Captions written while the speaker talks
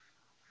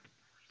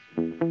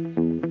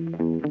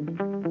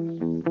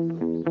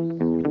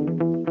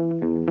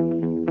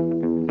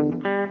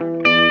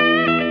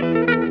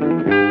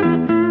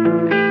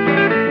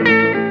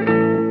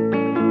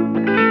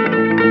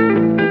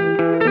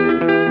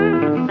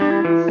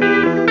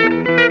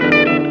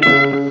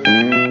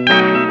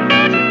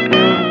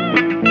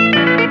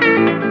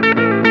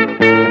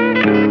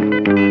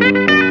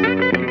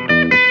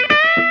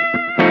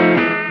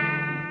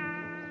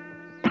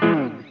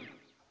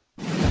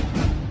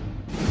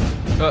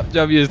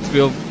Já vi este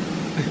filme.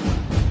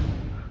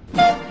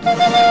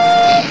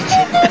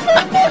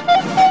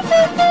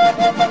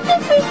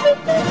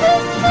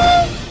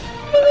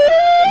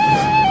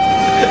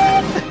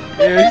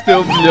 Este é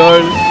o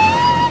melhor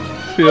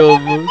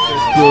filme de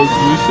todos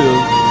os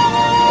filmes.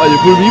 Olha,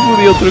 por mim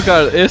podiam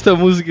trocar esta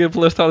música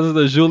pelas tardes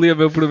da Júlia,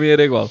 meu para mim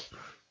era igual.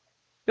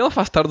 Ela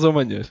faz tardes ou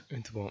manhãs?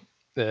 Muito bom.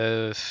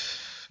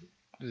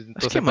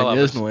 Acho que é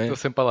manhãs, não é? Estou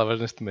sem palavras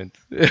neste momento.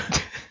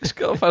 Acho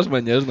que ela faz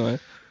manhãs, não é?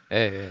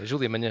 É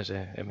Júlia Manhãs,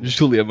 é manhãs.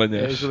 Júlia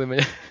Manhãs. É Júlia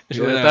Manhãs.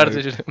 Júlia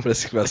Tardes.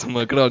 Parece que vai ser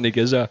uma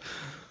crónica já.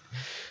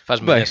 Faz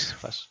Bem, manhãs,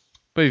 faz.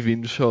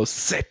 Bem-vindos ao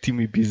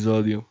 7º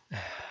episódio.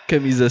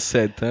 Camisa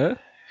 7, hein?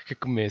 Que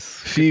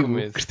começo. Figo,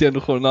 Cristiano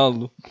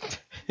Ronaldo.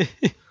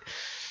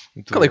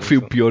 Qual é que foi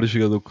o pior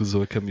jogador que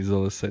usou a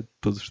camisola 7 de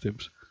todos os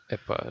tempos?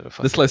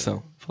 Da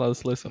seleção. Falar da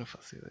seleção. Não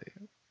faço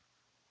ideia.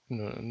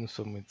 Não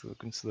sou muito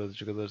conhecedor de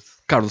jogadores.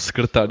 Carlos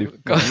Secretário.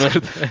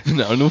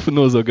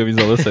 Não usou a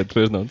camisola 7,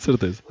 pois não, de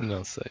certeza.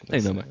 Não sei.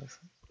 Ainda bem.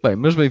 Bem,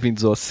 mas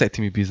bem-vindos ao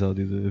 7º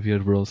episódio de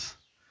VR Bros.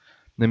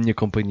 Na minha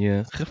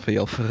companhia,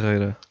 Rafael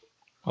Ferreira.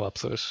 Olá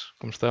pessoas,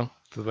 como estão?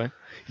 Tudo bem?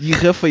 E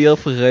Rafael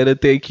Ferreira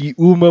tem aqui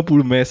uma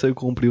promessa que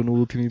cumpriu no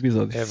último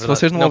episódio. É Se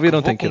vocês não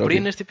ouviram, tem que ir ouvir. Vou cumprir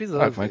ouvir. neste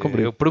episódio. Vai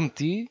cumprir. Eu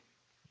prometi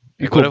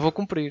E agora vou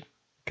cumprir.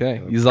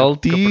 Ok,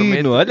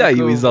 Exaltino. Olha aí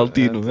o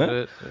Exaltino, não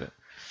é?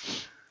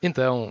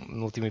 Então,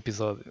 no último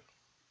episódio,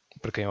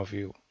 para quem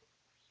ouviu,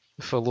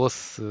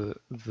 falou-se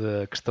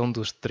da questão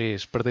dos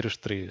 3, perder os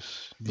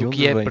 3. De o onde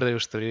que é vem? perder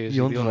os 3?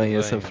 E onde vem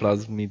essa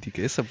frase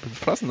mítica? Essa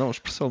frase não,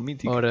 expressão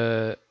mítica.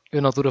 Ora,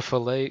 eu na altura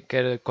falei que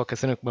era qualquer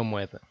cena com uma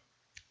moeda.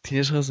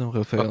 Tinhas razão,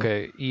 Rafael.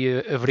 Ok, e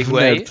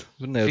averiguei,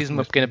 Venerte, fiz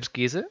uma pequena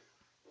pesquisa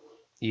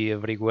e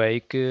averiguei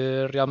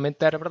que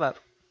realmente era verdade.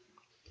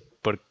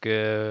 Porque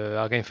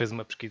alguém fez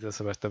uma pesquisa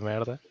sobre esta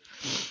merda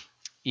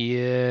e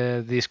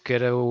diz que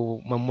era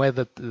uma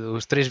moeda,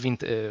 os 3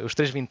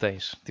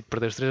 vinténs, tipo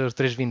perder os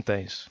 3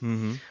 vinténs.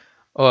 Uhum.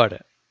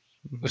 Ora,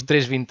 os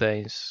 3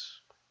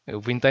 vinténs, o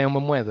vintém é uma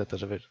moeda,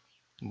 estás a ver?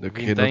 O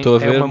Okay, não estou a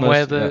ver, é uma mas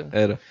moeda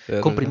era,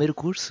 com o primeiro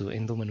curso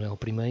em Dom Manuel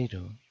I.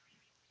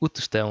 O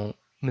tostão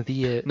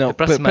media não,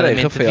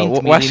 aproximadamente Rafael,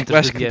 20 eu acho que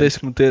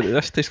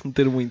milímetros tens que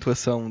meter uma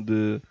intuação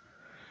de...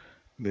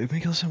 Como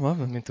é que ele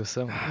chamava? Uma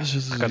intuação?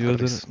 Jesus, Ricardo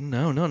Carriço.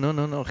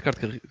 Não,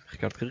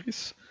 Ricardo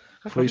Carriço.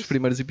 Foi os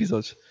primeiros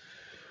episódios.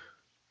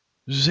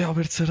 José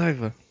Alberto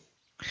Saraiva.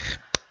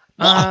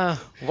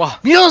 Uau!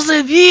 Meus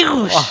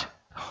amigos!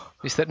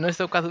 Isto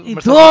é o caso E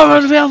Dom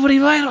Manuel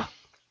primeiro!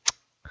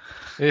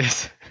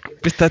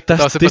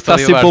 Estás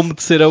sempre a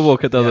umedecer a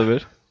boca, estás a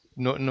ver?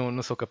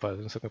 Não sou capaz.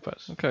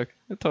 Ok,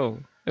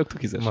 então é o que tu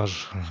quiseres.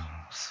 Mas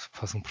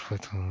faz um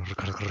perfeito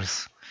Ricardo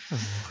Carriço.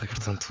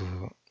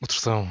 Portanto, o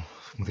tostão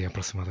media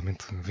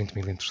aproximadamente 20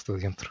 milímetros de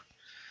diâmetro.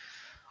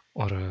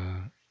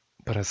 Ora,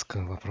 parece que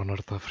lá para o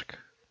norte da África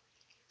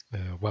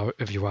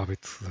havia o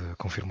hábito de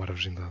confirmar a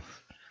virgindade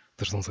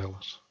das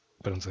donzelas.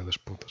 Para não dizer das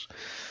putas.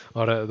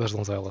 Ora, das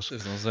donzelas.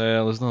 As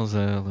donzelas,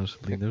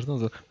 lindas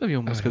donzelas. Havia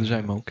uma música de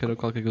Jaimão que era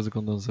qualquer coisa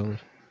com donzelas.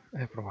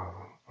 É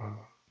provável.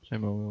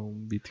 Jaimão é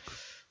um mítico.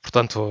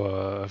 Portanto,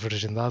 a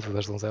virgindade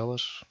das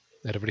donzelas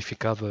era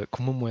verificada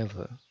com uma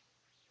moeda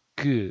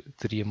que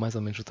teria mais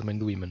ou menos o tamanho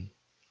do ímã.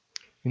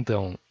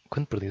 Então,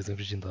 quando perdias a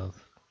virgindade,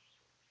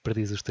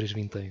 perdias os 3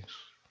 vinténs,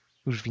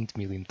 os 20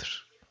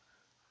 milímetros,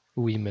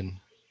 o ímã.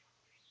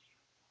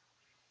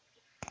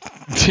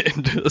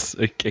 Não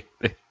sei o que é que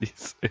deve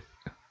dizer.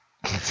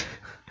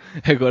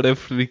 Agora é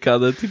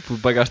verificada, tipo,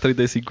 pagas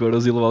 35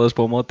 euros e levá-las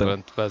para o motel.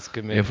 Pronto,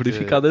 basicamente. É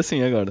verificada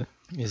assim agora.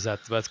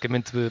 Exato,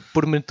 basicamente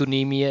por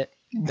metonímia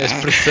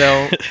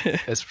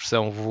a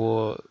expressão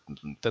voou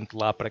tanto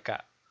lá para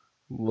cá.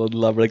 Vou de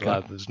lá para cá. Lá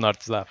dos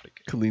nortes da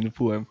África. Que lindo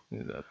poema.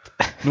 Exato.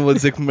 Não vou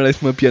dizer que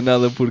merece uma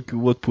pianada porque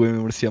o outro poema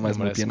merecia mais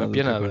Não uma merece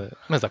pianada.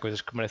 Mas há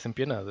coisas que merecem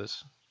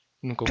pianadas.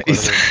 Não concordo.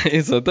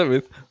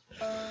 Exatamente.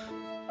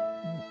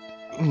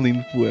 Um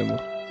lindo poema.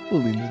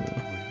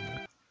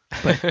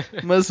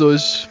 Bem, mas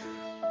hoje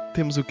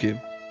temos o quê?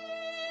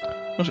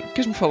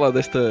 Queres-me falar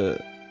desta...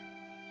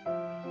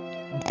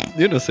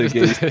 Eu não sei o que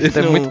é isto. Isto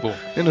é muito bom.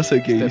 Eu não sei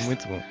o que é Isto isto. é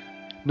muito bom.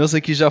 Nós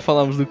aqui já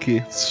falámos do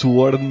quê?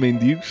 Suor de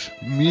mendigos,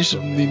 mijos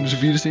de meninos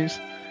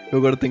virgens. Eu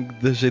agora tenho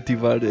que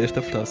adjetivar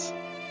esta frase.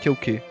 Que é o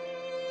quê?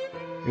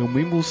 É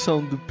uma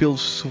emulsão de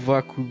pelos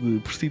sovaco de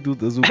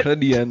prostitutas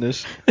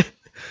ucranianas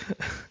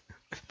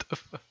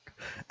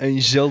em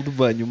gel de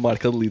banho,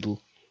 marca Lidl.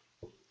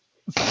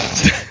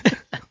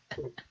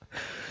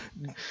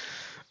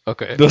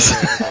 Ok.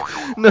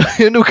 Não,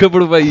 eu nunca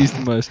provei isto,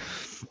 mas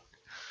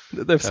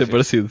deve ser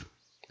parecido.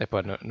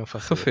 Epá, não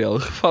faço. Rafael,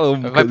 fala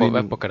um Vai bocadinho.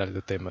 para o caralho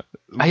do tema.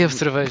 Ai, a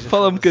cerveja.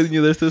 Fala um foda-se.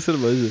 bocadinho desta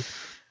cerveja.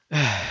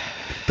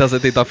 Estás a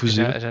tentar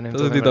fugir? Já nem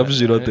Estás a estou a tentar lembrar.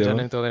 fugir ao Já tema?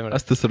 nem estou a lembrar.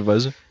 Esta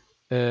cerveja?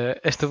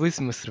 Esta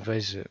belíssima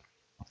cerveja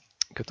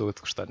que eu estou a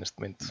degustar neste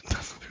momento.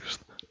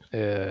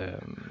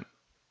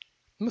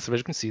 Uma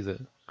cerveja conhecida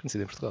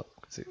em Portugal.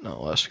 Conhecida.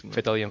 Não, acho que não.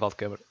 Feita ali em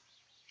Valdequebra.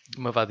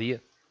 Uma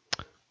vadia.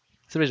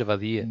 Cerveja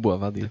vadia. Boa,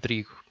 De vadia.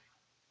 trigo.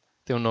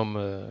 Tem um nome,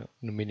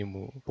 no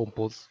mínimo,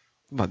 pomposo.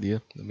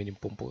 Vadia. No mínimo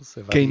pomposo.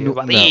 É Quem vadia. nu-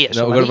 Vadia, não,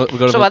 sou agora- vadia,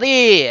 agora- sou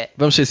vadia.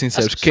 Vamos ser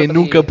sinceros. Acho que Quem só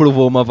nunca vadia.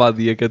 provou uma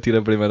vadia que atira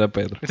a primeira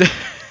pedra?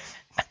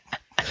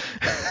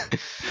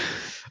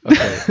 Ok.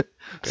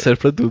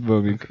 Serve para tudo, meu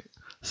amigo. Ok.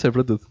 Serve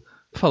para tudo.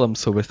 Fala-me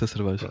sobre esta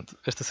cerveja. Pronto,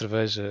 esta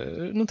cerveja,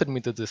 não tenho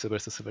muito a dizer sobre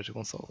esta cerveja,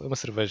 Gonçalo. É uma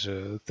cerveja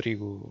de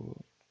trigo.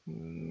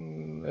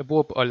 É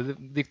boa, olha,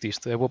 digo-te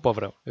isto, é boa para o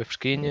verão. É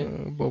fresquinha,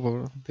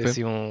 Boa. tem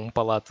assim um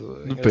palato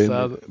Depende.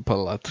 engraçado.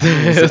 Palato.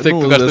 Eu sei que tu Não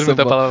uso gostas essa muito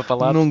da pa- palavra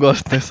palato. Não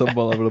gosto dessa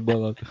palavra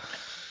palato.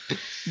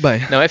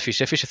 Bem, Não, é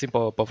fixe assim para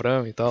o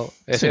verão e tal.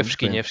 É, Sim, é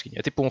fresquinha, sim. é fresquinha.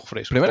 É tipo um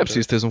refresco. primeiro é Estás a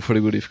preciso teres um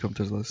frigorífico como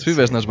tens lá. Se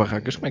vives nas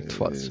barracas, como é que tu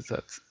fazes?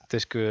 Exato.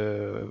 Tens que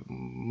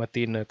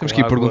matina com Temos que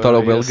ir água perguntar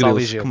ao e Bel sal e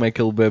Grills gelo. como é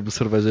que ele bebe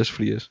cervejas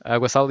frias.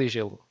 Água, sal e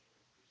gelo.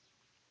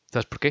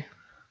 Sabes porquê?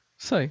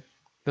 Sei,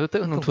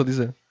 Então- não te vou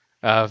dizer.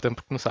 então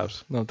porque não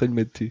sabes. Não, tenho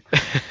medo de ti.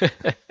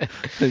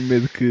 Tenho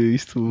medo que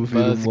isto vire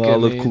uma aula de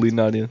Basicamente-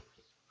 culinária.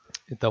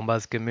 Então,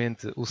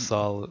 basicamente, o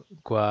sal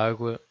com a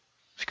água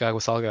fica água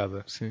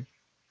salgada. Sim.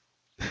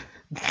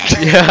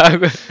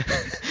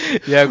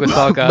 E a água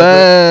salgada.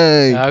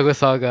 Bem, A água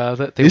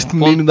salgada tem este um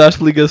menino ponto... dá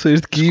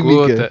explicações de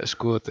química.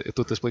 Escuta. Eu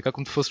estou-te a explicar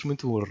como tu fosses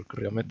muito burro, que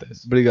realmente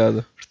és.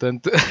 Obrigado.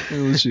 Portanto,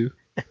 Um elogio.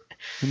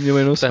 A minha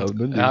mãe não sabe,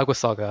 não lhe a digo. água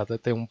salgada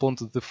tem um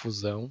ponto de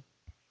fusão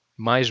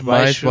mais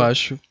Mais baixo,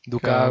 baixo do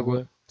que que a a água.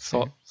 água.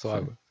 Só Sim.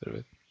 água. Estás a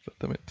ver?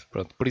 Exatamente.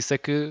 Pronto, por isso é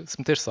que se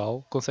meter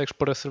sal, consegues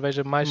pôr a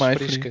cerveja mais Mais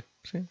fresca. frio.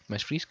 Sim.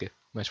 Mais fresca?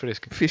 Mais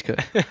fresca. Fisca.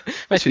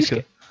 Mais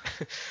Fisca.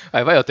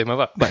 fresca. Vai ao tema,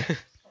 vá. Bem,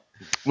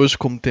 hoje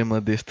como tema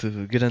deste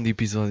grande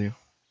episódio,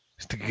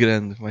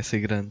 vai ser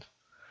grande,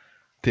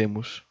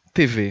 temos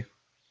TV.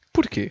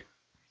 Porquê?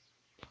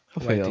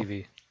 Rafael,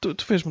 YTV. tu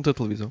vês muita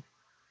televisão?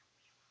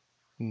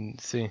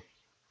 Sim.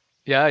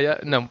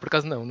 Não, por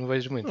acaso não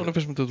vejo muito. Não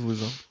vês muita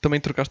televisão. Também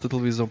trocaste a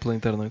televisão pela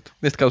internet.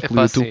 Neste caso pelo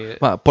Epá, YouTube. sim.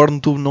 Vá,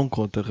 PornTube não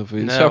conta,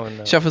 Rafael.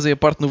 Não. Já fazia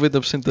parte de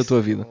 90% da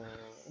tua vida.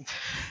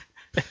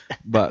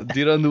 Bah,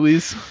 tirando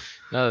isso.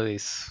 Nada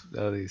disso.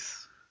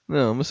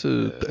 Não, mas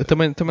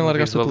também Não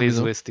largaste a visualizo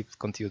televisão. esse tipo de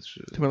conteúdos.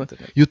 Também na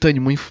internet. Eu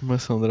tenho uma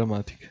informação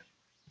dramática.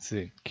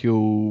 Sim. Que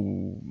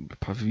eu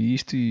vi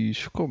isto e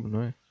chocou-me,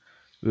 não é?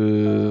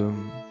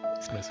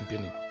 Isso merece um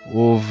pianino.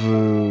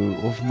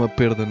 Houve uma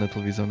perda na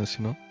televisão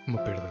nacional. Uma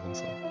perda,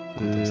 Gonçalo.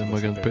 Uma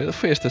grande perda.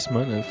 Foi esta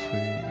semana. Foi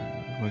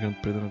uma grande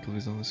perda na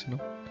televisão nacional.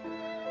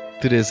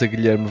 Teresa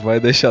Guilherme vai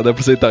deixar de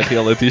apresentar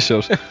reality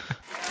shows.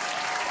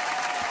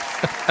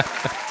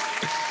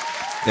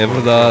 É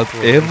verdade,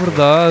 é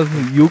verdade.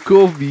 E o que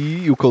eu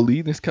vi, e o que eu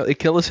li, nesse caso, é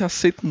que ela já se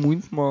sente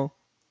muito mal.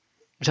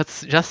 Já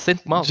se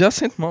sente mal? Já se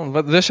sente mal.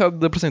 Vai deixar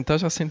de apresentar,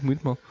 já se sente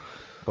muito mal.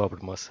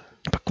 Pobre moça.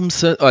 Para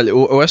começar, olha,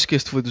 eu acho que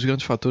este foi dos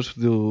grandes fatores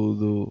de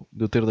eu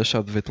ter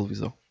deixado de ver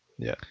televisão.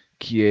 Yeah.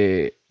 Que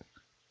é,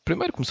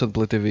 primeiro começando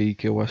pela TVI,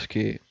 que eu acho que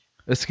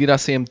é, a seguir à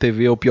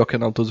CMTV é o pior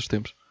canal de todos os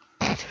tempos.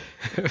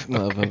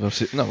 Não, vamos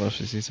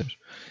ser sinceros.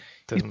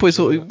 E depois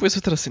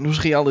outra assim, os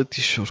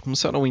reality shows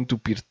começaram a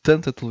entupir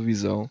tanta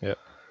televisão. Yeah.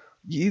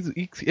 E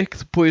é que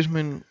depois,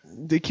 mano,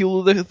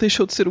 aquilo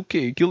deixou de ser o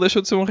quê? Aquilo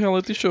deixou de ser um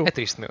reality show. É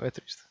triste, meu, é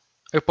triste.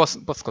 Eu posso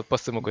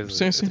dizer uma coisa.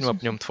 Sim, Eu sim, tenho uma sim,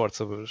 opinião muito forte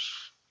sobre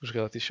os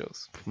reality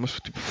shows. Mas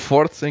tipo,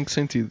 forte em que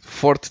sentido?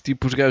 Forte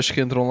tipo os gajos que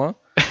entram lá?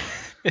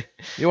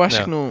 Eu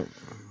acho que não.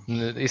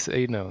 Isso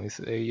aí não,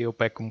 isso aí eu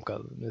peco um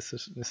bocado nesse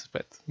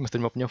aspecto. Mas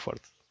tenho uma opinião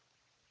forte.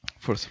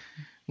 Força.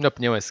 A minha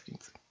opinião é a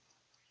seguinte.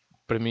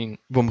 Para mim,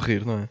 Vou-me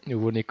rir, não é? o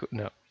único...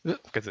 Não.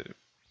 Quer dizer,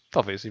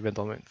 talvez,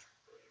 eventualmente.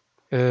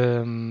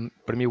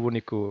 Para mim o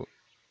único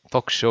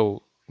talk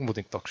show...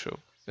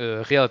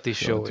 reality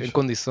show em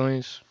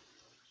condições...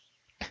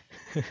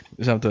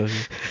 Já me estou a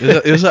rir.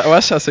 Eu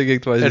acho que já sei o que é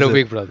que tu vais Era dizer. o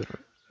Big Brother.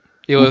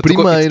 O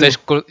primeiro.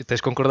 Tens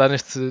de concordar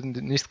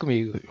nisto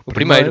comigo. O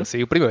primeiro,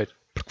 sim, o primeiro.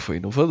 Porque foi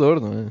inovador,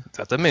 não é?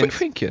 Exatamente.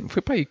 Foi em que ano?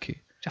 Foi para aí quê?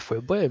 Já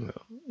foi bem, meu.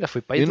 Já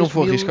foi para aí Eu não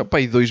vou 2000. arriscar para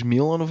aí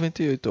 2000 ou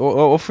 98.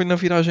 Ou foi na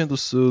viragem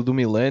do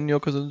milénio ou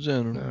coisa do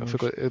género. Não,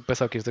 eu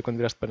pensava que ias dizer quando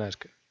viraste para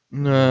Nasca.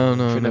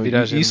 Não. Foi na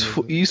viragem Isso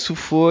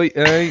foi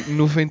em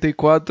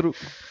 94,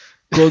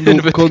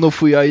 quando eu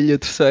fui à Ilha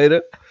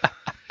Terceira.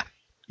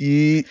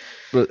 E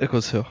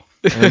aconteceu.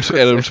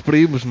 Éramos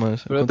primos,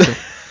 mas aconteceu.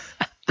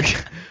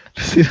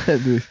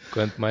 Tirando isso.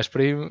 Quanto mais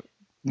primo,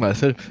 Mas,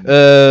 sério.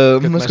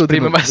 quanto Mas mais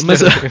prima, mais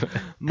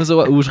mas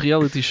os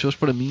reality shows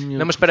para mim.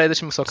 Não, mas espera aí,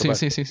 deixa-me só acabar.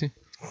 Sim.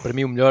 Para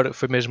mim o melhor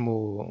foi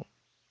mesmo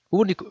o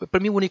único, para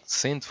mim o único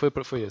decente foi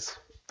esse.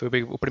 Foi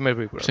o primeiro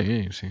Big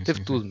Brother. Sim.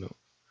 Teve tudo, meu.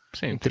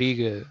 Sim,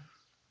 Intriga,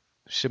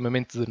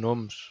 chamamento de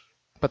nomes,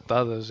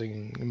 patadas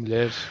em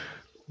mulheres.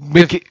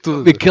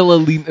 Aquela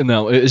linda.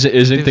 Não, a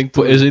gente tem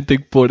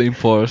que pôr em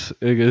pós.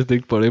 A gente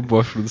tem que pôr em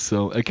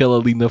pós-produção. Aquela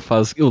linda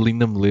fase. Eu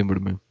linda me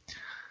lembro, meu.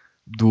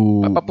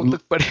 Do. Pá, puta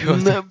que pariu.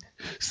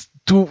 Se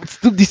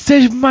tu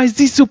disseres mais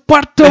isso, eu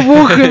parto a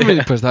boca, meu.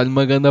 Depois dá-lhe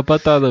uma grande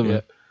patada,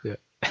 meu.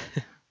 Yeah.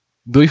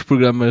 2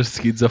 programas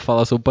seguidos a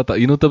falar sobre patada.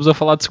 E não estamos a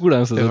falar de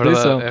seguranças,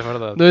 atenção. É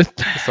verdade. Não é-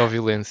 Só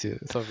violência.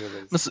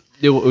 Mas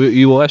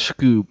eu acho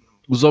que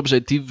os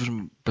objetivos,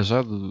 para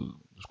já,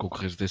 dos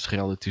concorrentes destes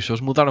reality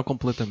shows mudaram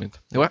completamente.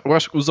 Eu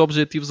acho que os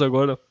objetivos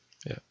agora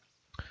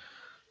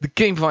de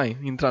quem vai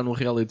entrar num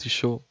reality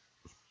show,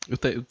 eu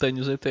tenho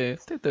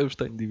até os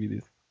tenho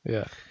dividido.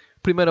 Yeah.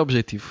 Primeiro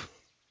objetivo: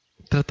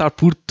 tratar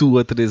por tu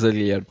a Teresa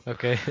Guilherme.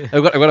 Ok.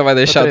 Agora vai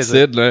deixar de Teresa.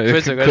 ser, não é?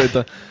 Pois, agora.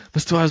 Coitado.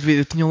 Mas tu has de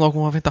ver, tinham logo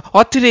um avental.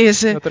 Oh,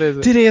 Teresa!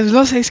 Teresa,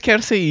 não sei se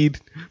quero sair.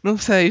 Não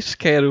sei se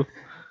quero.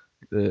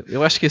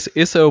 Eu acho que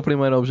esse é o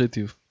primeiro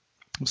objetivo.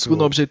 O segundo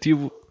bom.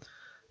 objetivo: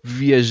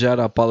 viajar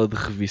à pala de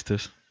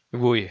revistas.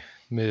 Ui,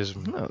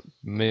 mesmo. Não,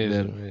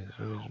 Mesmo.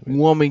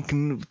 um homem que.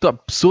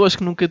 Pessoas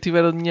que nunca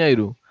tiveram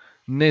dinheiro,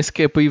 nem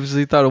sequer para ir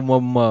visitar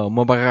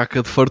uma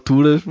barraca de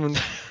farturas, mano,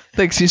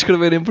 tem que se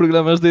inscrever em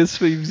programas desses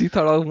para ir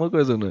visitar alguma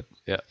coisa, não é?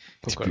 Yeah,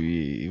 Tipo, concordo.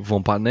 e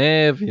vão para a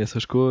neve e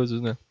essas coisas,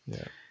 não é?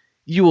 Yeah.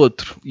 E o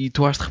outro, e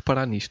tu has de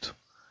reparar nisto,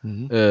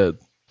 Uhum.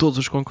 todos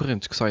os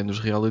concorrentes que saem dos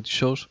reality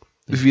shows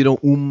viram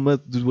uma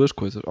de duas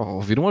coisas, ou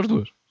viram as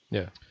duas.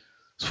 Yeah.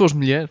 Se fores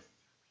mulher,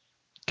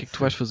 o que é que tu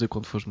vais fazer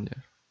quando fores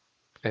mulher?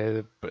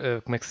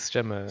 Como é que se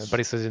chama?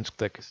 Aparições em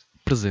discotecas.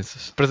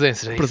 Presenças.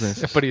 Presenças, é isso.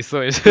 Presenças.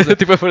 Aparições.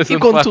 Tipo aparição E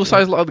de quando tu fato.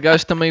 sais lá de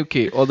gajo também o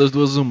quê? Ou das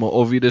duas uma,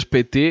 ou viras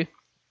PT,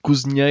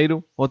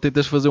 cozinheiro, ou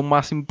tentas fazer o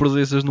máximo de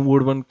presenças no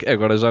Urban, que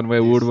agora já não é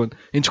Isso. Urban,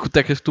 em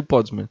discotecas que tu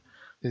podes, mano.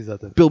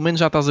 Exatamente. Pelo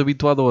menos já estás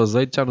habituado ao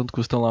azeite, já não te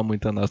custam lá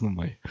muito andares no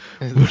meio.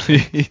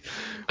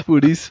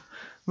 Por isso.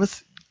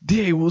 Mas,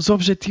 Diego, os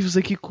objetivos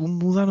aqui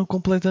mudaram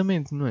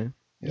completamente, não é?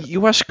 E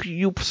eu acho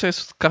que o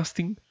processo de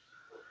casting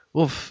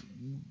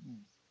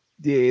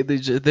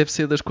deve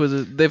ser das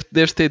coisas.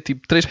 Deves ter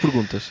tipo 3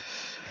 perguntas.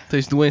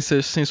 Tens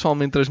doenças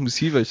sensualmente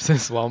transmissíveis?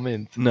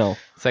 Sensualmente. Não.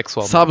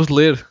 Sexualmente. Sabes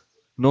ler?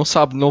 Não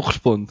sabe, não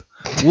responde.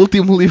 O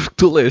último livro que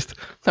tu leste?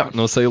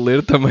 Não sei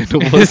ler, também não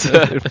vou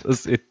saber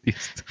fazer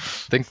isto.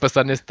 Tenho que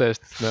passar nesse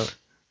teste, senão.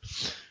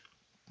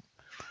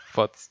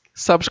 Foda-se.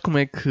 Sabes como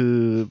é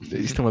que.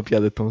 Isto é uma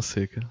piada tão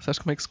seca. Sabes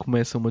como é que se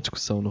começa uma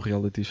discussão no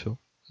reality show?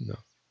 Não.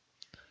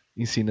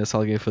 Ensina-se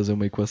alguém a fazer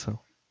uma equação.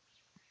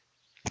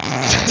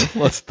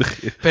 Posso-te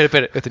rir.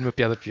 Espera, eu tenho uma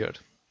piada pior.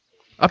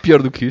 Há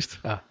pior do que isto?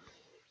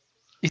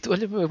 E tu,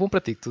 olha, é bom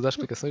para ti, que tu dás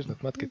explicações de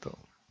matemática e tal.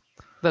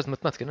 Dás de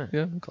matemática, não é?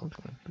 Yeah.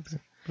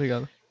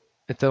 Obrigado.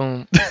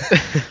 Então,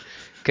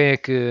 quem é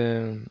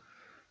que...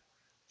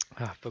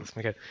 foda-se, como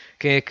é que é?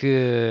 Quem é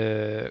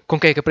que... Com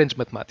quem é que aprendes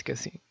matemática,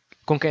 assim?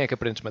 Com quem é que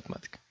aprendes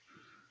matemática?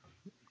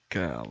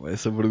 Calma,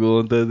 essa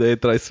pergunta é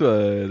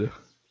traiçoeira.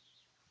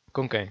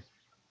 Com quem?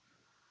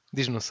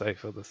 Diz-me, não sei,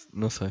 foda-se.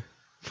 Não sei.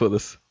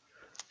 Foda-se.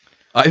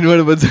 Ai, não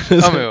era para dizer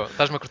assim. Oh meu,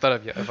 estás-me a cortar a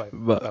viagem. Vai,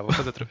 Vá. vou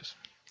fazer outra vez.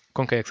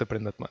 Com quem é que se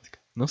aprende matemática?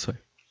 Não sei.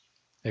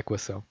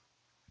 Equação.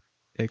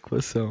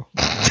 Equação.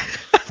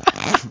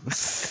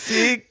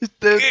 Sim,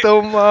 isto é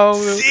tão mau,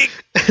 meu. Sim.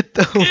 É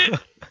tão mau.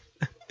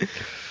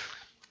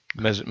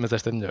 Mas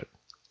esta é melhor.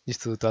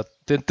 Isto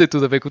tem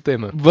tudo a ver com o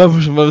tema.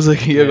 Vamos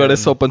aqui. Agora é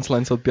só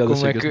punchline, só de piadas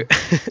Como é secas.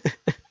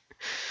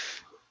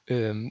 que...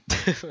 Eu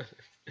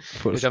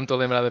Força. já me estou a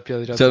lembrar da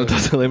piada. Já não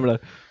estás a lembrar.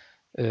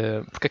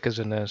 Porquê que as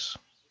janés...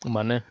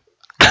 Uma anã?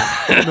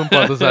 Não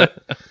pode usar...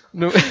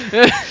 Não...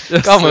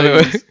 Calma, meu.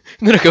 Ainda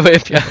não acabei a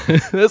piada.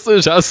 Essa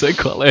eu já sei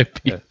qual é a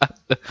piada.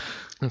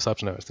 Não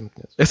sabes, não. Esta não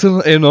conheces. Essa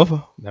é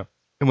nova? Não.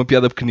 É uma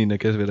piada pequenina,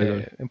 queres ver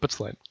agora? É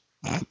punchline.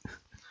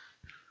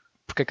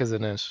 Porquê que as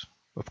anãs...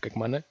 Ou porquê que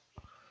uma anã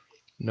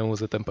não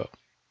usa tampão?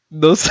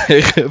 Não sei,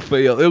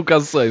 Rafael. Eu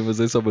caso sei, mas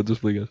é só para tu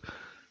explicar.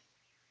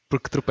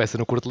 Porque tropeça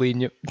no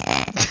cortelinho.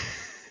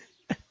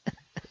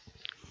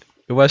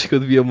 Eu acho que eu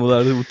devia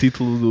mudar o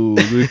título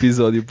do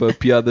episódio para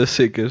Piadas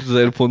Secas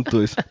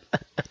 0.2.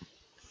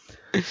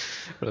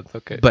 Pronto,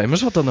 ok. Bem,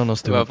 mas voltando ao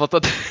nosso tema. Volta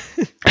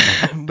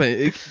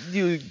Bem,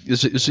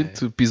 a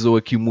gente pisou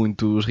aqui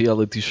muito os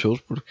reality shows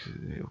porque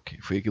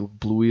foi aquilo que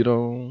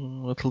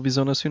poluíram a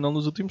televisão nacional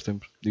nos últimos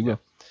tempos. Digo eu.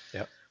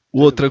 Yeah.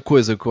 Outra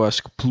coisa que eu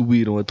acho que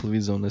poluíram a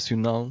televisão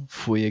nacional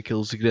foi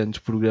aqueles grandes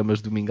programas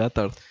de domingo à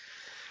tarde.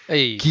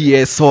 Aí. Que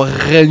é só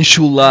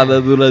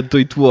ranchulada durante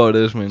 8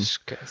 horas, mano.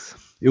 Esquece.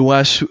 Eu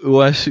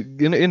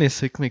nem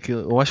sei como é que...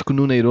 Eu acho que o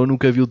Nuneiro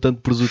nunca viu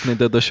tanto presunto nem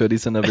tanta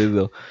chouriça na vida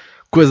dele.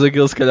 Coisa que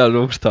ele se calhar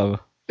não gostava.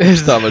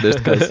 Gostava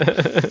neste caso.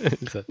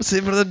 Exato. Mas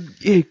é verdade,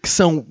 que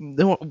são...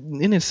 Eu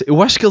nem sei.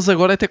 Eu acho que eles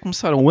agora até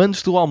começaram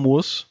antes do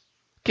almoço.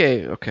 Que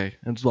é, ok,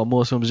 antes do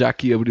almoço vamos já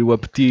aqui abrir o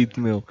apetite,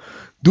 meu.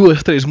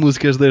 2, 3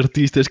 músicas de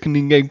artistas que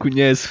ninguém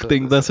conhece, que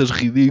têm danças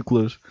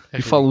ridículas.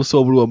 E falam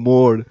sobre o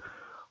amor.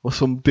 Ou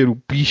sobre meter o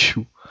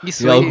picho.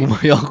 Isso E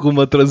aí...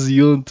 alguma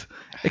transeunte.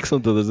 É que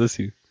são todas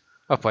assim.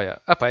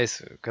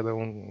 Isso, cada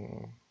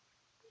um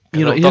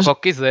E toca o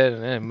que quiser,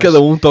 né? Mas,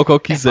 cada um toca o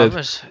que quiser.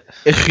 mas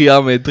É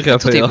realmente, é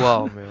tudo Rafael.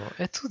 igual, meu.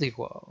 É tudo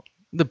igual.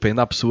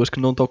 Depende, há pessoas que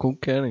não tocam o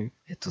que querem.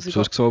 É tudo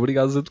Pessoas que são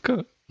obrigadas a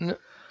tocar.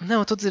 Não,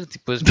 eu estou a dizer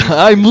tipo as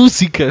Ai,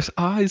 músicas!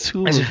 Ai,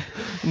 desculpa. As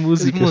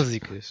Músicas.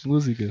 músicas.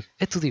 Músicas.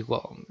 É tudo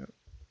igual, meu.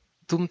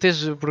 Tu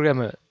metes o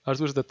programa às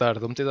 2 da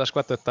tarde ou metes às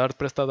 4 da tarde,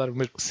 parece que está a dar o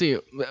mesmo. Sim,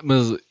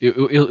 mas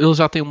ele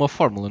já tem uma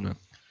fórmula, não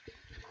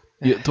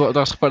é? Tu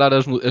estás a reparar,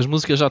 as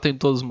músicas já têm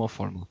todas uma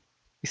fórmula.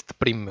 Isso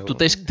deprime, meu. Tu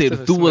tens que ter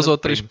Isso duas ou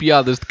três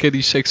piadas de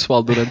cariz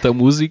sexual durante a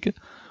música,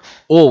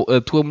 ou a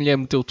tua mulher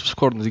meteu-te os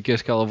cornos e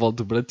queres que ela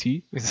volte para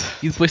ti,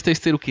 e depois tens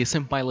de ter o quê?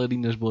 Sempre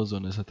bailarinas boas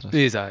zonas atrás.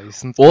 Exato,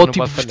 isso não, Ou não tipo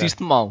pode falhar.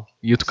 vestiste mal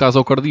e tu tocas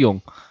ao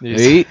acordeão.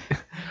 Isso. Aí...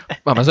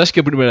 mas acho que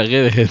a primeira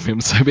regra é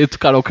mesmo saber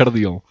tocar ao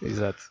acordeão.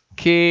 Exato. E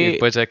Que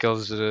depois é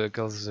aqueles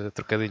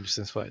trocadilhos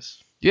sensuais.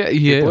 é...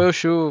 Tipo, eu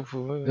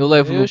chupo. Eu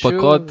levo no chupo,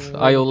 pacote,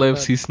 eu levo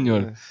pacote. sim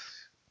senhor.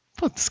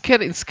 Pô, se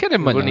querem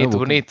manhã, Bonito, vou-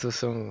 bonito.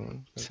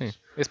 São... Sim.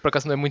 Esse por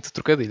acaso não é muito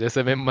trocadilho, esse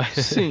é mesmo mais.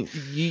 Sim,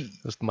 e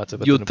Os tomates a e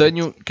bater eu no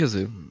tenho, quer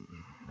dizer,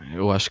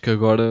 eu acho que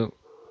agora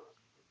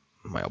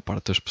a maior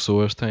parte das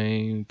pessoas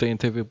tem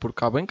TV por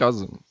cabo em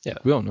casa.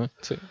 Yeah. Eu, não é?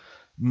 Sim.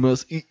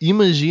 Mas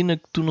imagina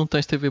que tu não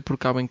tens TV por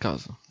cabo em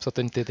casa. Só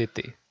tenho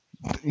TDT.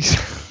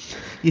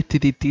 E a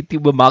TDT tem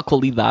uma má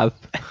qualidade.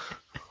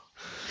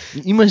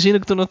 Imagina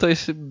que tu não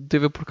tens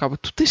TV por cabo.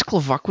 Tu tens que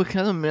levar com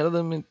aquela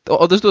merda.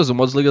 Ou das duas,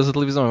 uma desligas a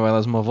televisão e vai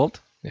dar uma volta.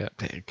 Yeah.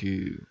 É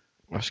que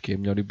acho que é a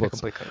melhor É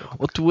hipótese. complicado.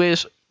 Ou tu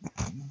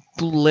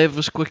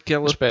levas com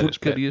aquelas Espera,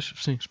 porcarias.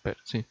 Sim, Espera.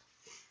 sim.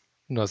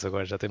 Nós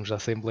agora já temos a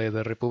Assembleia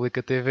da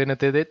República TV na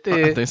TDT.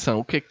 Atenção,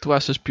 o que é que tu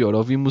achas pior?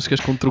 Ouvir músicas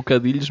com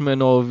trocadilhos, mas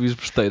não ouvir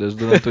besteiras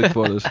durante 8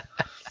 horas?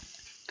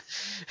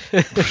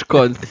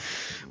 Escolhe.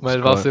 Mas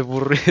vale ser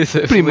burrice.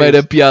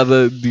 Primeira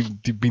piada de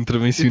tipo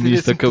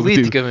intervencionista que eu tive.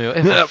 política, meu.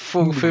 É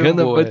fogo, foi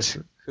Ganda boa patch.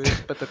 essa. Foi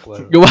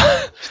espetacular. Eu...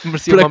 Isto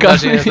merecia por uma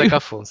acaso- homenagem a Zeca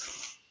Afonso.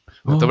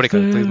 Não, estou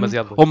brincando, estou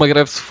demasiado Ou longe. uma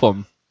greve de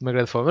fome. Uma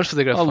grande fome. Vamos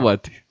fazer grande fome.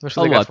 Aluati. Vamos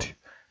fazer grande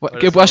fome.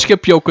 Que eu acho que é a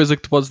pior coisa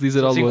que tu podes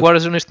dizer ao 5 Aluati.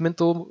 horas eu neste momento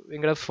estou em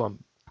grande fome.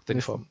 Tenho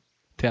Esse- fome.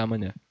 Até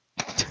amanhã.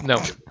 Não,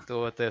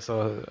 estou até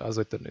só às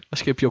 8 da noite.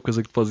 Acho que é a pior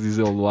coisa que tu podes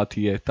dizer ao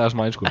Luati é estás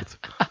mais gordo.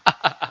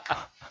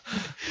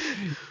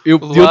 Eu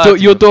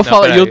estou a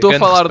falar, eu estou a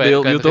falar dele,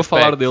 eu estou a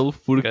falar dele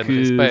porque Grande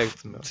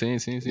respeito, meu. sim,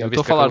 sim, sim, Já eu viste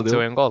estou a que falar aconteceu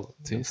dele. em Angola?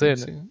 Sim, Cena.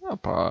 sim, sim. Ah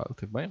pá,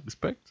 tem bem,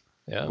 respeito.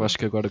 Yeah. Eu acho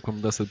que agora com a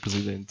mudança de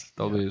presidente,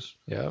 talvez.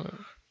 Yeah.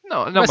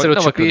 Não, Vai ser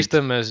outro acredito.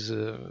 chapista, mas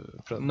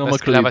pronto, Não mas me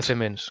se calhar vai acredito. ser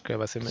menos. Se calhar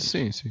vai ser menos.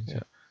 Sim, sim, sim.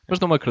 Yeah. Mas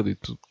não me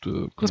acredito. Tu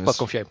Não se conheces- pode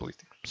confiar em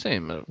políticos. Sim,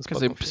 mas se quer pode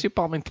dizer, confiar.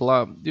 principalmente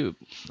lá.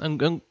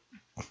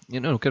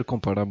 Eu não quero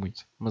comparar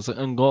muito, mas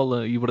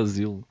Angola e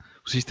Brasil,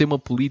 o sistema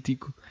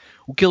político,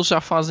 o que eles já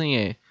fazem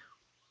é.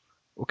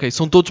 Ok,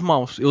 são todos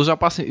maus. Eles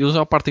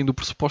já partem do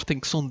pressuposto em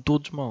que são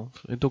todos maus.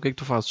 Então o que é que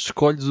tu fazes?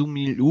 Escolhes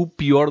o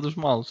pior dos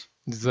maus.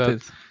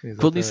 Exato.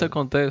 Quando isso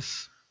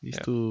acontece,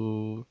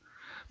 isto.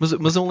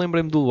 Mas eu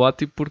lembrei-me do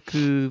Luati porque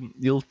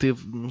ele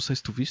teve, não sei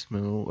se tu viste,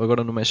 mas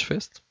agora no Mesh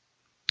Fest.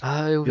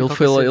 Eu vi Ele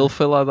qualquer cena.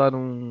 foi lá dar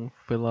um.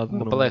 Foi lá dar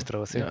Uma um- palestra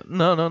ou assim?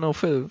 Não.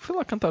 Foi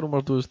lá cantar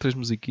umas 2, 3 É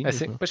musiquinhas.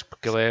 sim, não? pois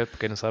porque ele é, para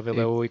quem não sabe, ele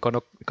é o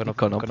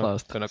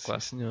Iconoplast.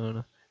 iconoclast. Sim,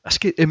 senhora. Acho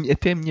que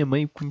até a minha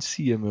mãe o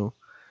conhecia, meu.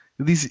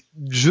 Eu disse,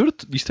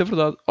 juro-te, isto é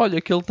verdade. Olha,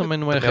 aquele também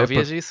não é Também rapper.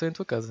 ouvias isso em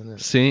tua casa, não é?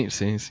 Sim.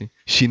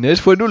 Chinês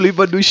foi no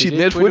Líbano,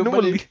 chinês foi no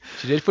Mali.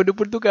 Chinês foi no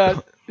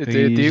Portugal.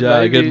 E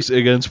já há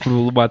grandes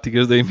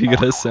problemáticas da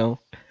imigração.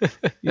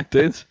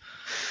 Entendes?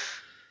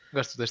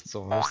 Gosto deste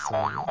som é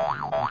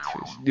muito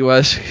fixe. Eu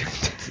acho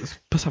que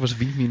passavas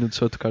 20 minutos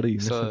só a tocar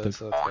aí. Só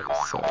nesta a tocar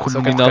isso. Como Só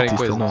menino quero tocar em autista,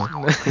 coisas.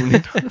 não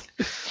é?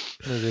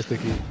 Mas este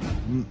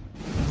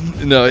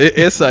aqui. Não,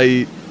 essa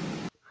aí.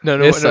 Não,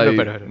 essa aí.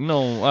 pera.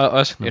 Não,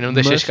 acho que não. Eu não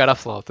deixei Mas- chegar à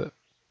flauta.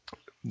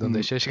 Não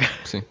deixei chegar.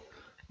 Sim.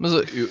 Mas eu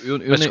Mas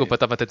nem- desculpa,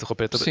 estava a te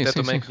interromper. Sim, Eu sim,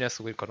 também sim.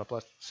 conheço o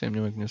Iconoclast. Sim, a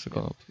minha mãe conhece a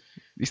canal.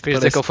 Isto Queria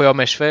dizer que ele foi ao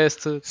Mesh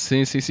Fest.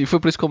 Sim. Foi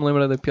por isso que eu me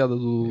lembrei da piada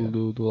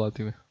do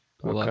Látigo.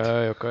 Ok.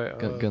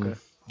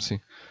 Sim.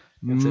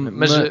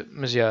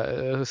 Mas já,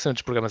 a cena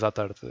dos programas à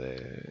tarde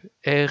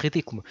é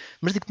ridículo.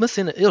 Mas digo-te uma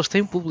cena, eles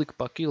têm público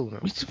para aquilo,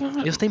 meu.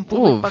 Eles têm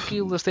público para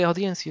aquilo, eles têm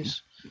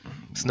audiências.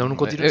 Senão não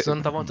continuam, senão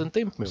não estavam há tanto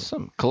tempo, meu.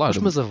 Claro.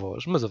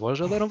 Os meus avós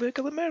já deram ver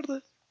aquela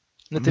merda.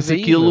 Na Mas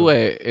TVI, aquilo meu.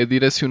 é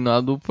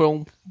direcionado para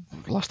um.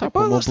 Lá está,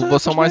 para lá uma está,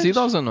 população para os mais velhos.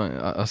 idosa, não é?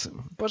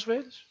 Para os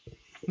velhos.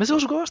 Mas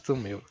eles gostam,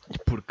 meu.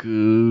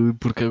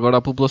 Porque agora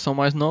a população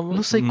mais nova.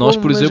 Não sei nós,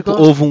 como, por mas exemplo,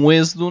 gostam. houve um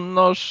êxodo,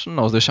 nós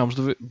deixámos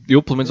de ver.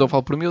 Eu, pelo menos, eu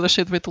falo por mim, eu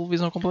deixei de ver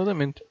televisão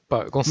completamente.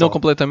 Pá, Não Gonçalo,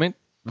 completamente,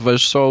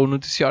 vejo só o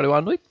noticiário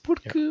à noite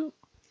porque.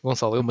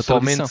 Gonçalo, eu uma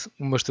pessoalmente, tradição.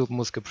 o meu estilo de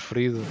música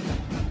preferido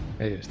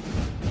é este.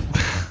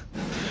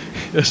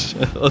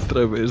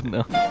 Outra vez,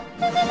 não.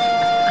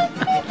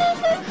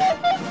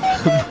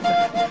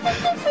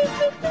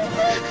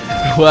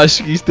 Eu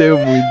acho que isto é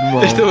muito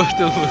mau. Este é o meu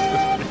estilo de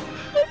música.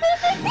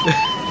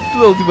 Tu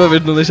da última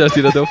vez não deixaste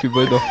ir até ao fim,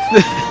 bem, não.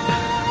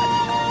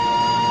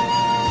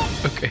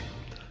 Ok.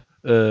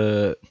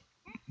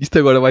 Isto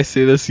agora vai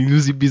ser assim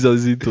nos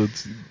episódios e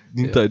todos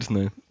inteiros,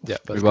 não é?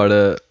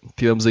 Agora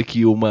tivemos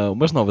aqui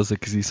umas novas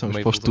aquisições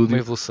para o uma estúdio.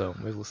 evolução.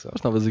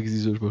 As novas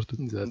aquisições para o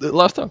estúdio. Exato.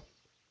 Lá está.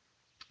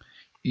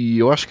 E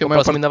eu acho que a O maior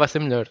próximo parte... ainda vai ser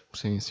melhor.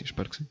 Sim,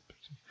 espero que sim.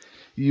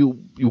 E o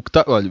que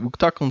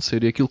está a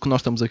acontecer e aquilo que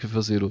nós estamos aqui a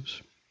fazer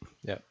hoje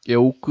Yeah. é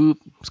o que,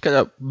 se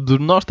calhar, de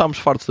nós estamos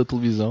fartos da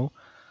televisão,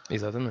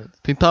 Exatamente.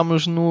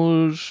 tentámos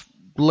nos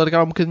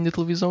largar um bocadinho da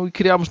televisão e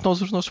criámos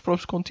nós os nossos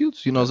próprios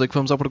conteúdos. E nós é que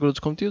vamos à procura dos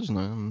conteúdos,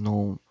 não é?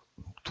 Não,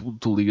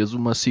 tu ligas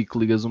uma SIC,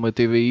 ligas uma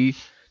TVI,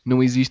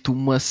 não existe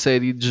uma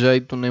série de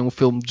jeito, nem um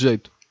filme de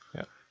jeito.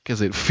 Yeah. Quer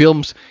dizer,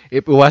 filmes,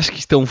 eu acho que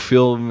isto é um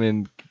filme,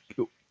 man,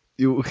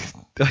 eu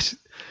acho,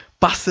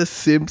 passa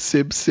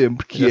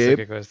sempre, que Já sei é... o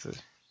que é que vais dizer.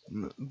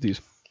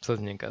 Diz.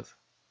 Sozinho em casa.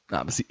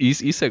 Mas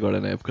isso é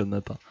agora na época de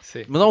Natal.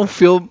 Sim. Mas há um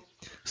filme,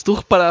 se tu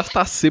reparares,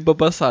 está sempre a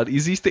passar.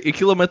 Existe,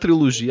 aquilo é uma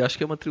trilogia, acho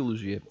que é uma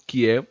trilogia,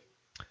 que é...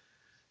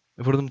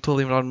 Agora não me estou a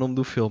lembrar o nome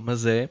do filme,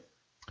 mas é...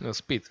 No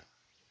Speed.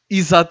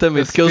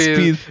 Exatamente, que é o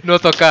Speed. No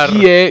autocarro.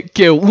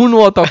 Que é um no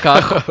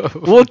autocarro,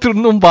 outro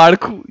num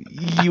barco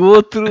e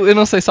outro... Eu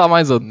não sei se há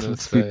mais outro. Não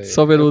Speed. sei. Se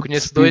houver Eu outro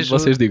conheço Speed, dois,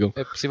 vocês digam.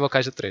 É possível que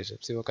haja 3.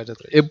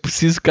 É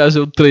preciso que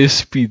haja 3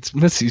 Speeds.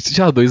 Mas isto,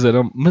 já há 2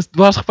 eram... Mas tu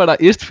vais reparar,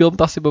 este filme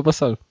está sempre a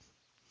passar.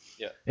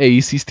 Yeah. É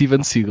isso e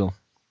Steven Seagal.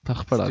 Está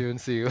reparado? Steven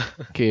Seagal.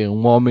 Que é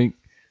um homem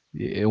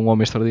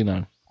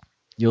extraordinário.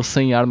 E ele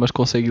sem armas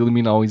consegue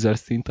eliminar o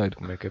exército inteiro.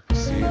 Como é que é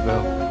possível?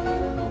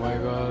 Oh my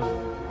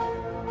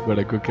god.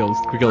 Agora com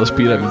aquelas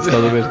pirâmides,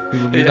 estás a ver?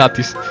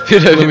 Illuminatis.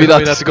 Illuminati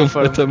Illuminatis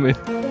confirmed. completamente.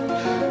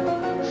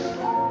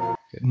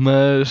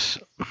 Mas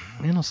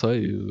eu não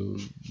sei, eu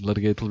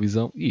larguei a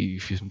televisão e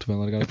fiz muito bem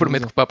largar a Eu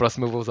prometo televisão. que para a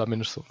próxima eu vou usar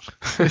menos sons.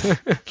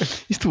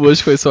 Isto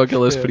hoje foi só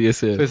aquela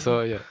experiência. Foi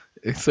só, yeah.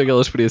 Foi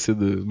aquela experiência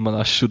de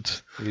mandar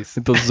chutes Isso.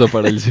 em todos os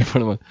aparelhos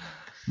informáticos.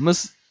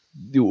 Mas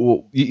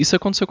isso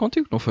aconteceu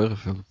contigo, não foi,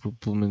 Rafael?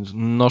 Pelo menos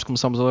nós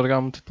começámos a largar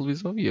muito a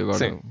televisão e agora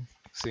Sim.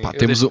 Sim. pá, Eu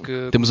temos, desde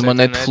que temos comecei uma a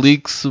ter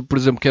Netflix, por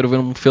exemplo, quero ver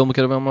um filme,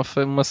 quero ver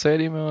uma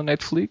série, uma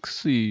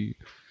Netflix e,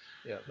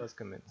 Yeah,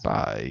 basicamente.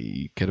 pá,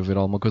 e quero ver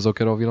alguma coisa ou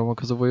quero ouvir alguma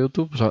coisa, vou ao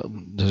YouTube.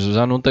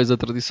 Já não tens a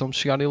tradição de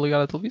chegar e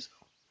ligar a televisão.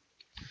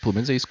 Pelo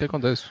menos é isso que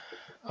acontece.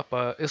 Ah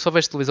pá, eu só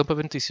vejo televisão para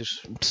ver notícias.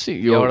 Sim,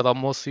 E a hora do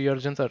almoço e a hora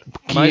de jantar.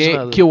 que, Mais é,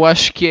 nada. que eu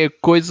acho que é a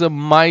coisa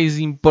mais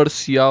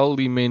imparcial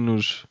e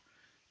menos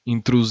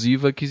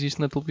intrusiva que existe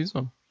na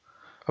televisão.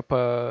 Ah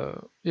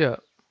pá, yeah.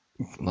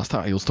 Lá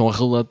está, eles estão a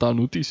relatar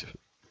notícias,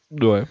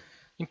 não é?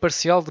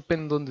 Imparcial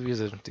depende de onde vias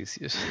as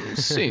notícias.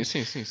 Sim.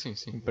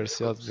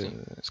 Imparcial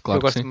depende. Claro Eu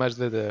que gosto sim. mais de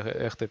ver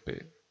da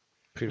RTP.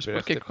 Prefiro ver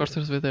Porquê RTP. que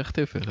gostas de ver da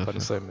RTP, Pá, Rafa? não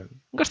sei mesmo.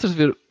 Não gostas de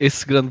ver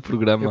esse grande Eu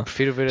programa?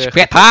 prefiro ver RTP.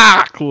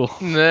 Espetáculo!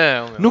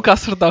 Não, meu. Nunca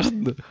acertaste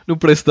no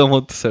preço da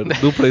monte certo,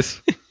 do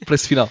preço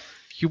final.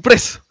 E o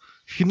preço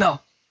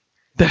final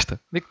desta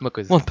Digo-te uma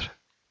coisa. montra.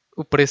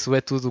 O preço é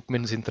tudo o que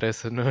menos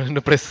interessa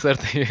no preço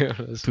certo em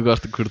euros. Tu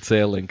gostas de curtir a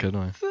Elenca,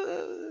 não é?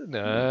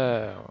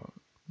 Não.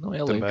 Não é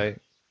Elenca. Também.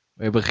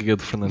 É a barriga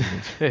do Fernando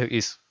Mendes. É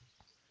isso.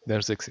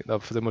 Devemos dizer que sim. Dá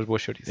para fazer umas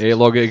boas chouriças. É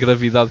logo a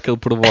gravidade que ele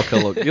provoca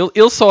logo.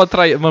 Ele só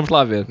atrai... Vamos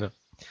lá ver. Não.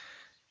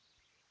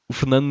 O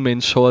Fernando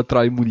Mendes só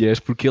atrai mulheres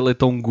porque ele é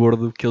tão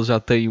gordo que ele já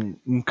tem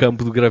um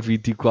campo de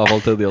gravítico à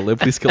volta dele. É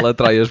por isso que ele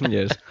atrai as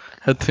mulheres.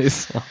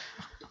 Atenção.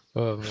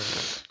 Oh, meu.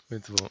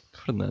 Muito bom.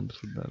 Fernando.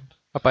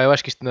 Ah pá, eu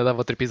acho que isto ainda dava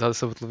outro episódio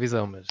sobre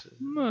televisão, mas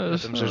Mas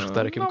estamos a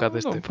esgotar aqui um bocado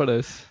deste não tempo.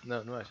 parece.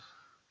 Não acho.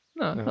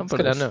 Não Se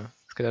calhar parece.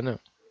 não.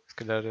 Se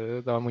calhar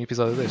dava-me um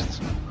episódio destes.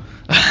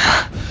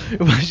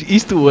 Mas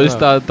isto hoje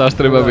está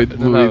extremamente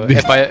bonito.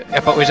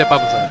 Hoje é para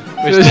abusar.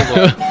 Hoje estou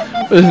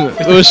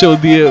louco. Hoje é o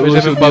dia, Hoje é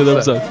hoje é o mesmo para dia da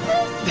abusar.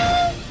 abusar.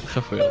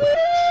 Rafael.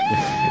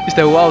 Isto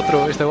é o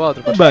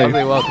outro. Podes Bem.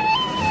 fazer o outro.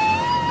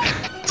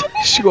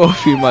 Chegou ao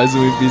fim mais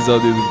um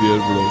episódio de Beer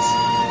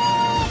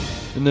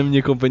Bros. Na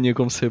minha companhia,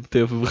 como sempre,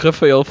 teve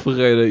Rafael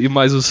Ferreira e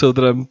mais o seu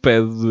drum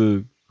pad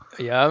de...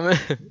 Yeah,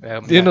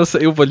 Eu não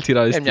sei, eu vou-lhe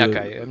tirar é este...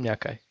 a minha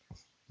cai.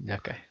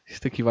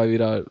 Isto aqui vai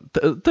virar...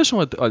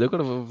 Olha,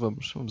 agora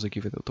vamos aqui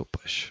vender o teu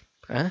peixe.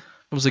 Hã?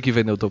 Vamos aqui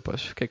vender o teu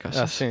peixe. O que é que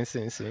achas? Sim.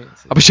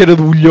 A peixeira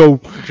do bolhão.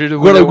 Prefiro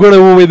o Agora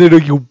bolhão. vou vender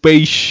aqui o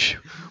peixe.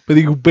 Eu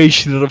digo o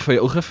peixe de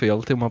Rafael. O Rafael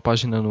tem uma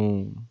página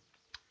no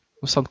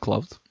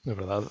SoundCloud. É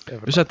verdade.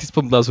 Eu já te disse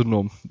para mudares o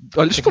nome.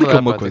 Olha, que explica-me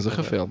mudar, uma pá, coisa, tem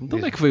que Rafael. mudar. De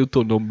onde é Diz-me. que veio o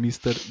teu nome,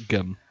 Mr.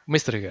 Gum?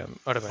 Mr. Gum.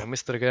 Ora bem, o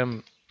Mr.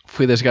 Gum.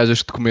 Foi das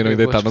gajas que te comeram e eu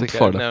vou deitaram-te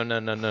explicar. fora.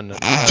 Não.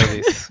 Nada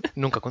disso.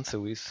 Nunca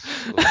aconteceu isso.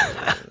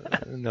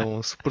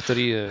 Não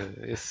suportaria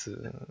esse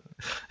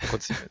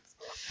acontecimento.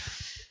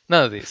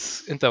 Nada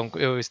disso. Então,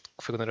 isto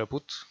foi quando era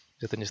puto.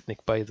 Já tenho este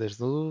nickpay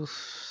desde o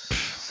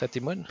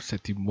 7º ano.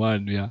 7º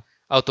ano, já.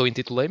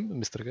 Auto-intitulei-me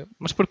Mr. Gum.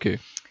 Mas porquê?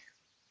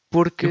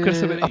 Porque Eu quero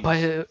saber pá,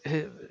 é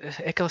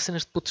aquelas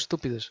cenas de putos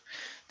estúpidas.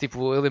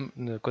 Tipo, eu lembro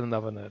quando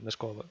andava na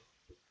escola,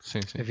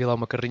 Sim. havia lá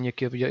uma carrinha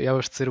que ia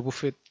abastecer o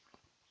buffet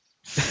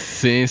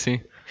Sim.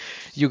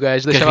 e o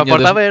gajo deixava a Carrinha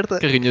porta das- aberta.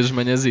 Carrinhas dos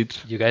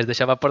manhãzitos. E o gajo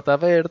deixava a porta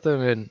aberta,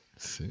 mano.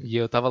 Sim. E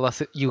eu estava lá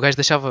e o gajo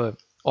deixava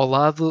ao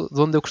lado de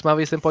onde eu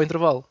costumava ir sempre ao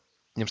intervalo.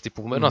 Tínhamos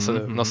tipo o nosso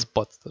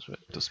spot, estás a ver?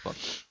 O teu spot.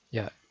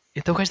 Yeah.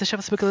 Então o gajo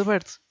deixava sempre aquele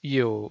aberto.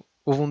 E houve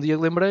um dia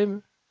que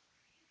lembrei-me,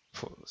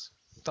 foda-se,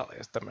 está lá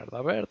esta merda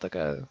aberta,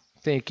 cara.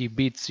 tem aqui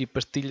bits e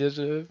pastilhas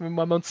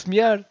mesmo à mão de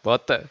semear.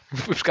 Bota.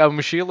 Fui buscar a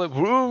mochila,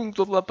 brum,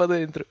 tudo lá para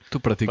dentro. Tu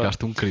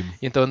praticaste um crime.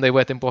 E então andei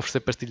bué tempo a oferecer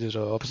pastilhas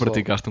ao Tu pessoal.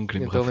 praticaste um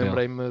crime, Então Rafael.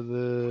 lembrei-me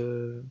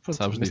de... Pronto,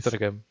 Sabes Mr. disso?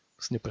 Gum,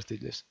 o Sr.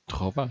 Pastilhas. Tu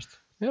roubaste.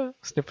 O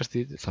Sr.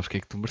 Pastilhas. Sabes o que é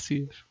que tu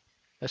merecias?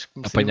 Acho que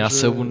Apanhar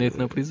merecíamos, sabonete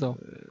na prisão.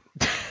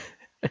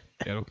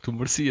 Era o que tu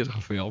merecias,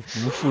 Rafael. Um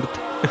furto.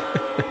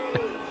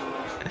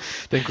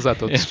 Tenho que usar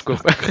todos,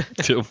 desculpa.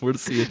 Eu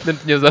merecia. Não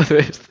tinha usado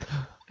este.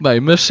 Bem,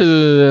 mas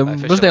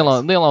fechamos.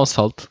 deem lá um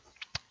salto.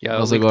 Yeah,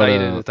 Nós o link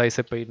agora- está aí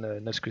sempre aí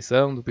na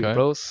descrição do Big Ok.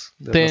 Bros,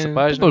 da Tem nossa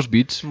página. meus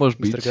beats.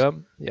 Mr.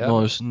 Gum. Yeah.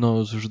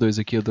 Nós os dois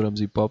aqui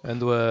adoramos hip hop.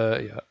 Ando a...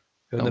 Yeah.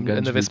 Eu É um ando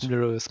grande a ver se vídeo.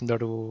 melhor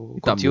o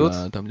Está a conteúdo,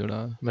 melhorar, está a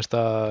melhorar. mas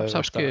está...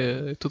 Sabes está- que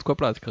é tudo com a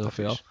prática, está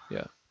Rafael. fixe.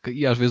 Yeah.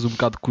 E às vezes um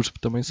bocado de cuspe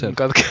também Um serve.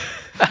 bocado que...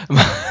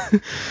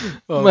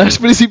 Oh, Mas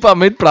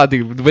principalmente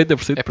prático.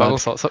 90% é pá,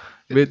 prático. Gonçalo,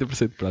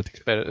 90% prático.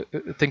 espera,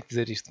 eu tenho que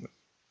dizer isto. Meu.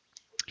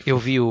 Eu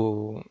vi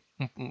um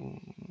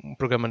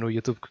programa no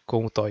YouTube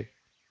com o Toy.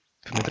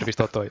 Foi uma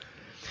entrevista ao Toy.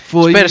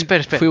 Foi,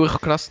 Espera. Foi o erro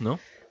crasso, não?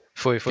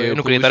 Foi. Que é Eu o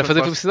não que queria o estar a Luís fazer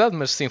faz. publicidade,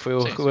 mas sim, foi o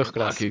erro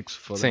crasso. Aqui que se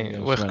foda, Sim, ninguém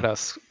o erro se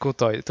crasso com o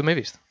Toy. Também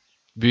viste?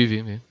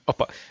 Vi.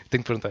 Opa,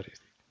 tenho que perguntar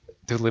isto.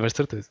 Tu te lembras de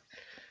certeza.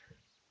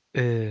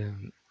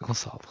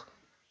 Gonçalo,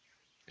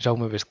 já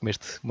uma vez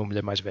comeste uma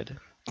mulher mais velha?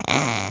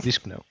 Diz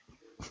que não.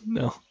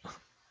 Não.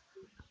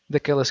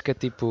 Daquelas que é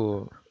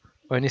tipo,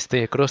 ao início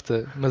tem a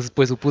crosta, mas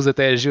depois o pus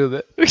até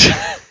ajuda.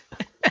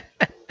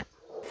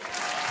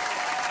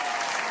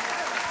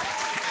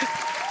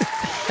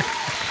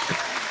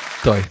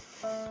 Toy.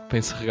 Para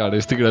encerrar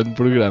este grande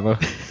programa.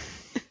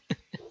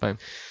 Bem.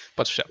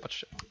 Podes fechar.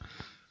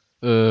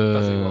 uh,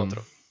 Faz aí o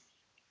outro.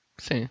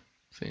 Sim.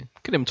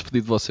 Queremos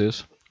despedir de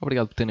vocês.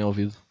 Obrigado por terem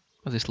ouvido.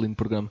 Mas este lindo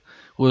programa.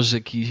 Hoje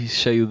aqui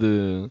cheio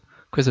de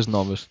coisas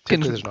novas.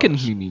 Coisas Pequenos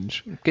novas.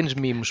 miminhos. Pequenos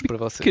mimos para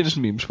vocês. Pequenos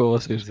mimos para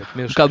vocês. Meus Um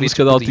bocado de queridos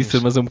música da putinhos. autista,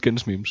 mas são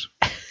pequenos mimos.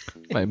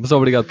 Bem, mas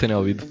obrigado por terem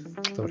ouvido.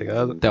 Muito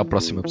obrigado. Até à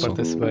próxima, pessoal.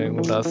 Portem-se bem. Um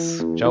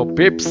abraço. Tchau,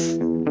 pips.